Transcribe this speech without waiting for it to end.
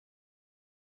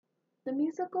The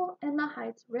musical In the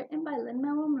Heights, written by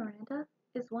Lin-Manuel Miranda,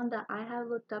 is one that I have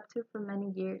looked up to for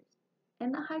many years.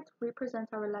 In the Heights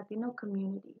represents our Latino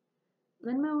community.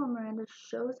 Lin-Manuel Miranda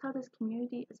shows how this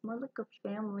community is more like a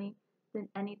family than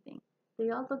anything.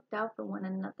 They all looked out for one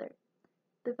another.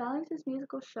 The values this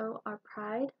musical show are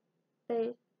pride,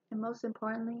 faith, and most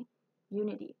importantly,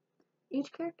 unity.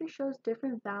 Each character shows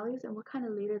different values and what kind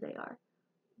of leader they are.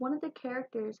 One of the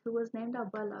characters, who was named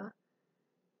Abuela,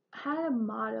 had a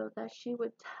motto that she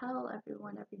would tell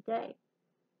everyone every day.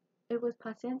 It was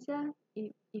paciencia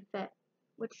y fe,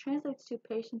 which translates to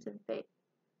patience and faith.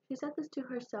 She said this to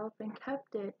herself and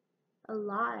kept it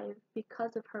alive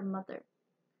because of her mother.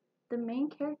 The main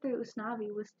character,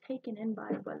 Usnavi, was taken in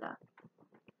by Abuela.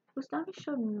 Usnavi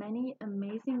showed many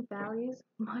amazing values,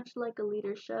 much like a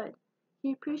leader should.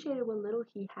 He appreciated what little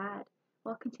he had,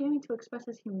 while continuing to express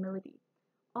his humility.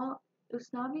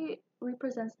 Usnavi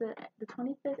represents the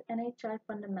 25th NHI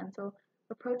fundamental: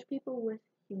 approach people with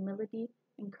humility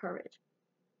and courage.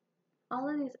 All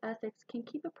of these ethics can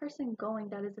keep a person going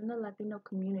that is in the Latino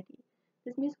community.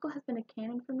 This musical has been a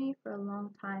canon for me for a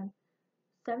long time.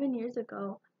 7 years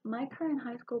ago, my current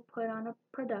high school put on a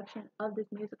production of this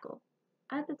musical.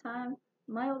 At the time,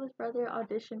 my oldest brother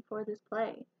auditioned for this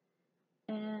play,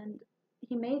 and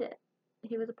he made it.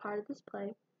 He was a part of this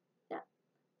play. Yeah.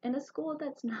 In a school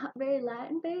that's not very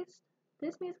Latin based,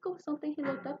 this musical was something he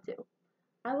looked up to.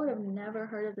 I would have never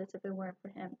heard of this if it weren't for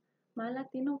him. My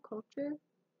Latino culture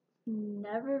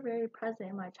never very present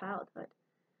in my childhood.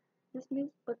 This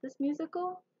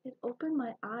musical, it opened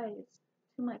my eyes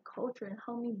to my culture and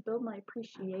helped me build my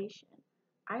appreciation.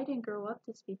 I didn't grow up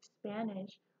to speak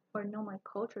Spanish or know my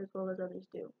culture as well as others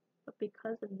do. But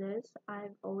because of this,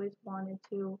 I've always wanted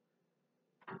to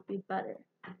be better.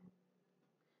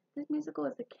 This musical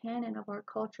is the canon of our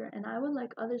culture, and I would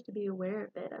like others to be aware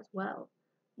of it as well.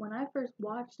 When I first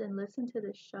watched and listened to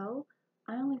this show,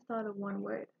 I only thought of one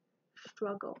word: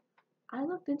 struggle. I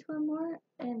looked into it more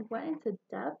and went into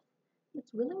depth.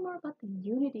 It's really more about the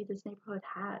unity this neighborhood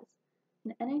has.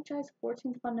 And NHI's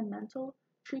 14th fundamental,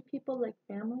 treat people like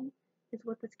family, is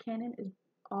what this canon is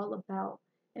all about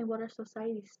and what our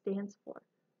society stands for.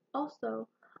 Also,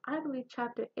 I believe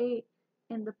chapter 8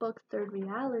 in the book Third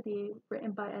Reality,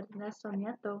 written by Ernesto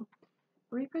Nieto,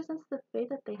 represents the faith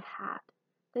that they had.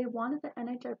 They wanted the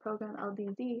NHI program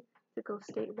LDZ to go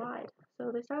statewide,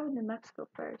 so they started with New Mexico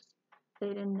first. They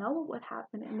didn't know what would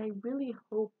happen, and they really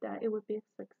hoped that it would be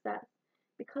a success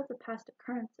because of past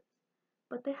occurrences.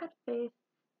 But they had faith,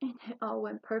 and it all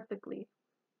went perfectly.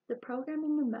 The program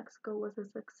in New Mexico was a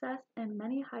success, and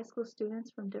many high school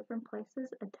students from different places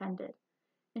attended.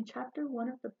 In chapter 1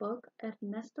 of the book,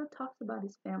 Ernesto talks about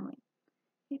his family.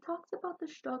 He talks about the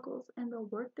struggles and the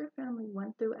work their family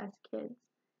went through as kids.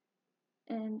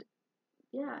 And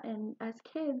and as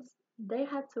kids, they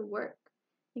had to work.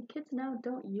 And kids now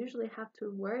don't usually have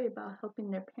to worry about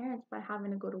helping their parents by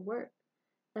having to go to work.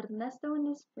 Ernesto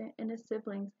and his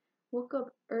siblings woke up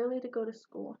early to go to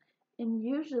school, and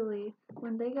usually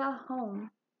when they got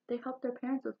home, they helped their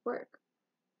parents with work.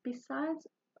 Besides,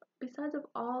 besides of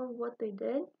all what they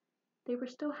did, they were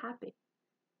still happy.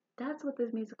 That's what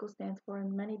this musical stands for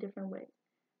in many different ways.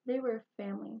 They were a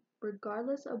family,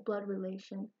 regardless of blood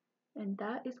relation, and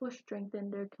that is what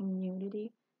strengthened their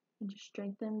community and just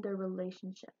strengthened their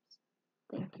relationships.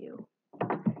 Thank you.